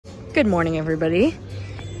Good morning, everybody.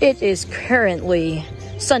 It is currently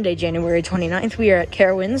Sunday, January 29th. We are at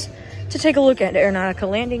Carowinds to take a look at Aeronautica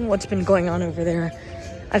landing, what's been going on over there.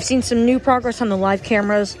 I've seen some new progress on the live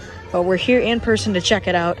cameras, but we're here in person to check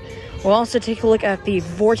it out. We'll also take a look at the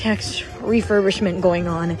Vortex refurbishment going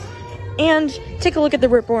on and take a look at the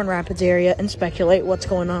Ripborn Rapids area and speculate what's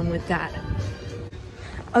going on with that.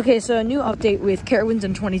 Okay, so a new update with Carowinds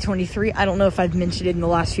in 2023. I don't know if I've mentioned it in the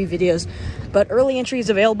last few videos, but early entry is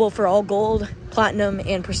available for all Gold, Platinum,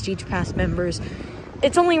 and Prestige Pass members.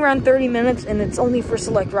 It's only around 30 minutes, and it's only for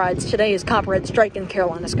select rides. Today is Copperhead Strike and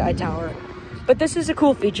Carolina Sky Tower. But this is a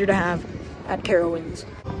cool feature to have at Carowinds.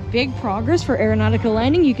 Big progress for Aeronautica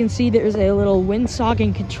landing. You can see there's a little windsock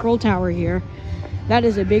control tower here. That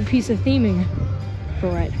is a big piece of theming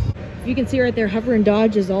for it. You can see right there, Hover and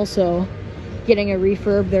Dodge is also getting a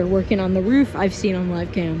refurb. They're working on the roof, I've seen on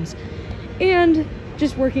live cams, and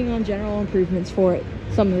just working on general improvements for it,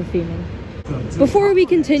 some of the theming. Before we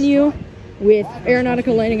continue with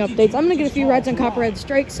Aeronautica landing updates, I'm gonna get a few rides on Copperhead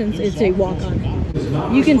Strike since it's a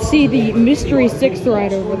walk-on. You can see the mystery 6th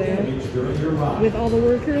ride over there with all the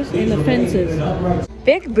workers and the fences.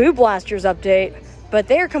 Big Boo Blasters update, but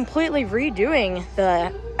they are completely redoing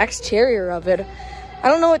the exterior of it. I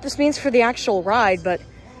don't know what this means for the actual ride, but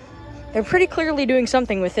they're pretty clearly doing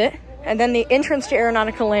something with it. And then the entrance to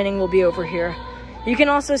Aeronautica landing will be over here. You can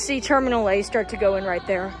also see Terminal A start to go in right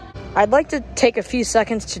there. I'd like to take a few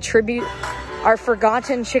seconds to tribute our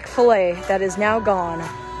forgotten Chick-fil-A that is now gone.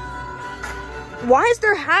 Why is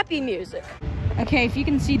there happy music? Okay, if you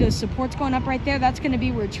can see those supports going up right there, that's gonna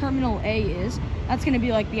be where Terminal A is. That's gonna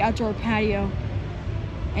be like the outdoor patio.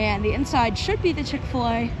 And the inside should be the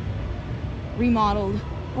Chick-fil-A remodeled,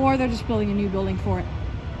 or they're just building a new building for it.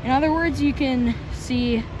 In other words, you can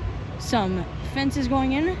see some fences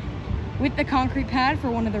going in with the concrete pad for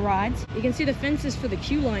one of the rides. You can see the fences for the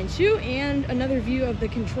queue line too, and another view of the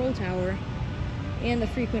control tower and the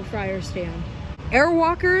frequent flyer stand.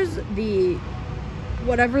 Airwalkers, the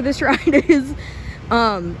whatever this ride is,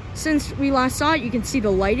 since we last saw it, you can see the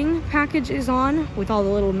lighting package is on with all the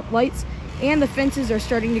little lights, and the fences are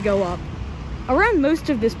starting to go up around most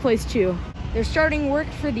of this place too. They're starting work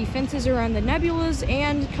for the fences around the nebulas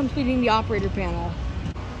and completing the operator panel.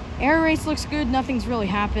 Air race looks good, nothing's really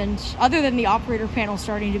happened other than the operator panel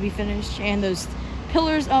starting to be finished and those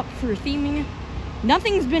pillars up for theming.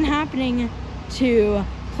 Nothing's been happening to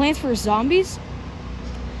Plants vs. Zombies.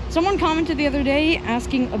 Someone commented the other day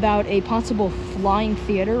asking about a possible flying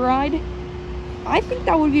theater ride. I think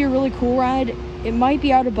that would be a really cool ride. It might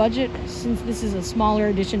be out of budget since this is a smaller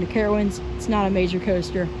addition to Carowinds. It's not a major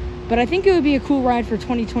coaster. But I think it would be a cool ride for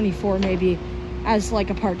 2024 maybe as like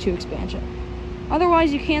a part 2 expansion.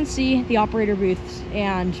 Otherwise, you can see the operator booths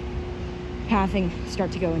and pathing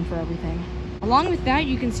start to go in for everything. Along with that,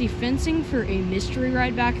 you can see fencing for a mystery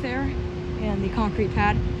ride back there and the concrete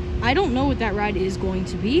pad. I don't know what that ride is going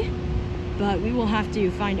to be, but we will have to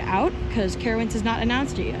find out because Carowinds has not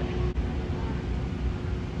announced it yet.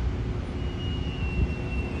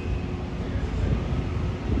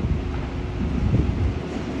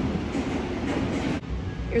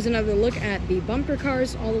 Here's another look at the bumper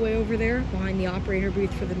cars all the way over there behind the operator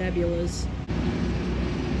booth for the nebulas.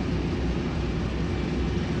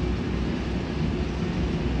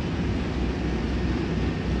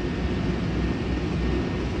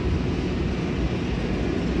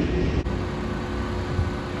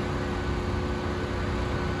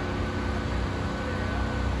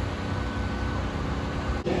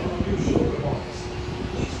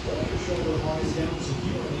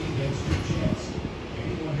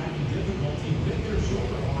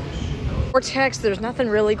 Vortex, there's nothing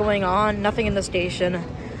really going on, nothing in the station.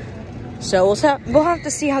 So we'll have to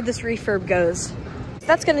see how this refurb goes.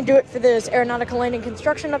 That's gonna do it for this Aeronautica landing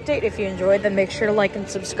construction update. If you enjoyed, then make sure to like and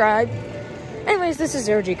subscribe. Anyways, this is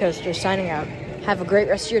Zero G Coaster signing out. Have a great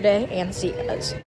rest of your day and see you guys.